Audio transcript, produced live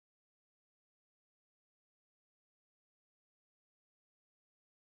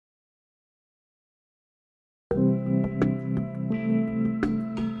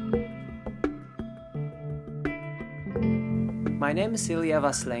My name is Ilya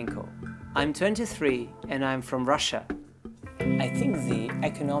Vaslenko. I'm 23 and I'm from Russia. I think the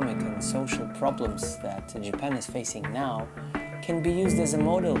economic and social problems that Japan is facing now can be used as a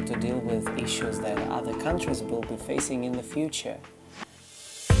model to deal with issues that other countries will be facing in the future.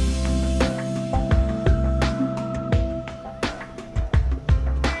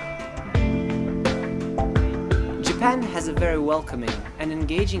 Japan has a very welcoming and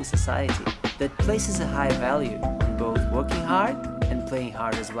engaging society that places a high value on both working hard and playing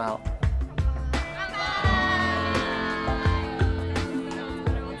hard as well.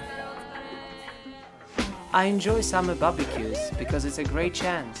 I enjoy summer barbecues because it's a great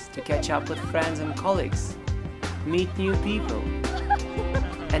chance to catch up with friends and colleagues, meet new people,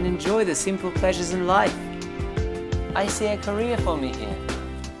 and enjoy the simple pleasures in life. I see a career for me here.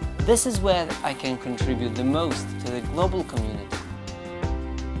 This is where I can contribute the most to the global community.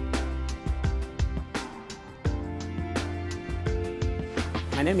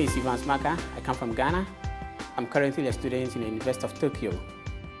 My name is Ivan Smaka. I come from Ghana. I'm currently a student in the University of Tokyo.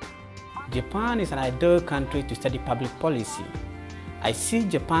 Japan is an ideal country to study public policy. I see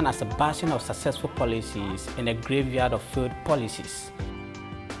Japan as a bastion of successful policies and a graveyard of failed policies.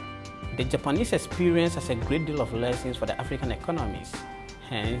 The Japanese experience has a great deal of lessons for the African economies,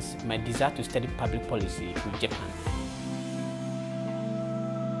 hence my desire to study public policy with Japan.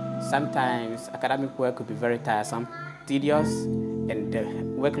 Sometimes academic work could be very tiresome, tedious, and the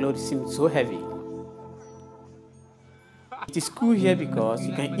workload seems so heavy. It is cool here because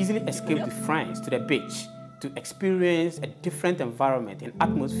you can easily escape with friends to the beach to experience a different environment and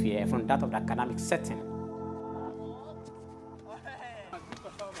atmosphere from that of the academic setting.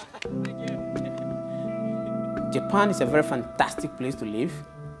 Japan is a very fantastic place to live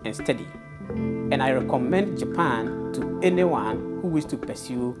and study, and I recommend Japan to anyone who wishes to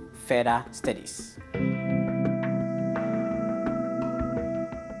pursue further studies.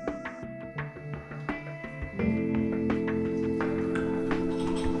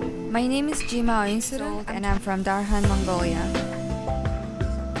 My name is Jima Oinsuru and I'm from Darhan, Mongolia.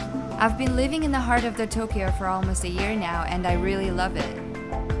 I've been living in the heart of Tokyo for almost a year now and I really love it.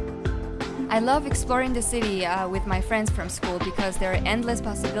 I love exploring the city with my friends from school because there are endless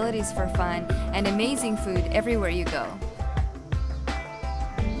possibilities for fun and amazing food everywhere you go.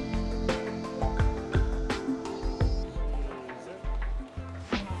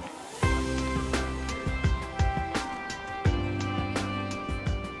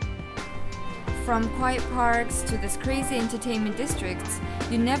 From quiet parks to these crazy entertainment districts,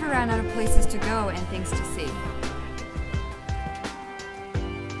 you never run out of places to go and things to see.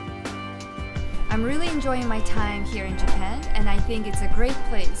 I'm really enjoying my time here in Japan, and I think it's a great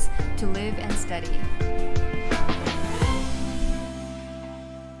place to live and study.